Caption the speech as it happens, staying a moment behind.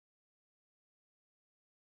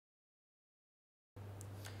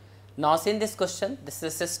Now see in this question, this is a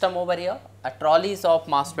system over here, a trolley is of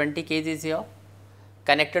mass 20 kg is here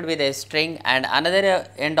connected with a string and another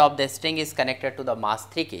end of the string is connected to the mass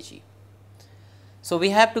 3 kg. So we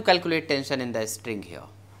have to calculate tension in the string here.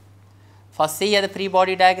 First see here the free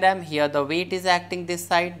body diagram, here the weight is acting this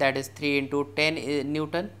side, that is 3 into 10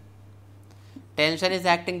 Newton. Tension is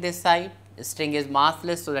acting this side, string is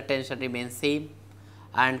massless, so the tension remains same,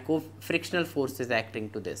 and frictional force is acting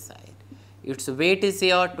to this side. Its weight is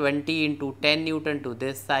here 20 into 10 Newton to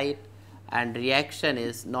this side, and reaction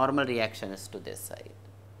is, normal reaction is to this side.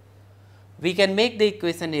 We can make the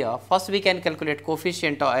equation here. First we can calculate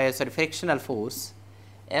coefficient of frictional force.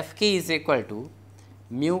 Fk is equal to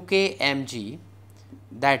mu k mg,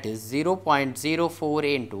 that is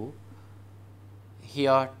 0.04 into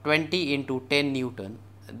here 20 into 10 Newton,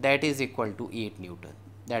 that is equal to 8 Newton,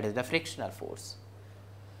 that is the frictional force.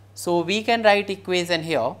 So we can write equation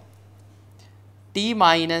here, T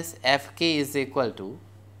minus Fk is equal to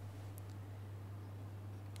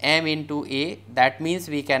m into A, that means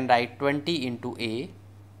we can write 20 into A,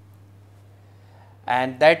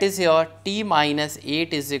 and that is here T minus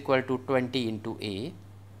 8 is equal to 20 into A.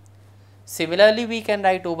 Similarly, we can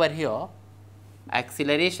write over here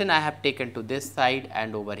acceleration I have taken to this side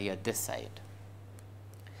and over here this side.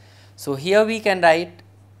 So here we can write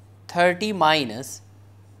 30 minus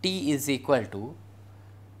T is equal to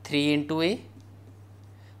 3 into A.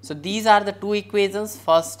 So these are the two equations,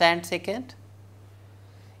 first and second.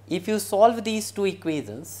 If you solve these two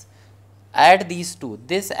equations, add these two,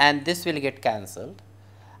 this and this will get cancelled,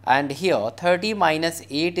 and here 30 minus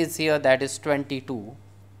 8 is here, that is 22,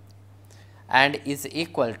 and is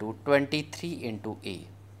equal to 23 into A.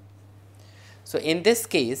 So in this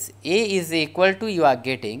case, A is equal to, you are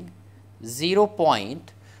getting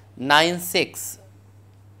 0.96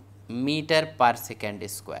 meter per second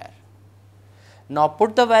square. Now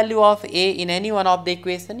put the value of A in any one of the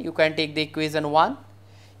equation. You can take the equation 1.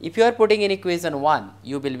 If you are putting in equation 1,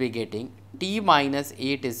 you will be getting T minus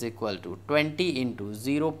 8 is equal to 20 into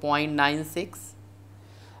 0.96,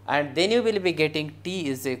 and then you will be getting T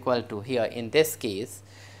is equal to, here in this case,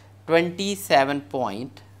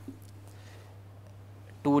 27.2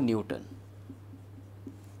 Newton.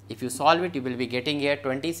 If you solve it, you will be getting here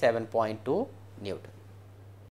 27.2 Newton.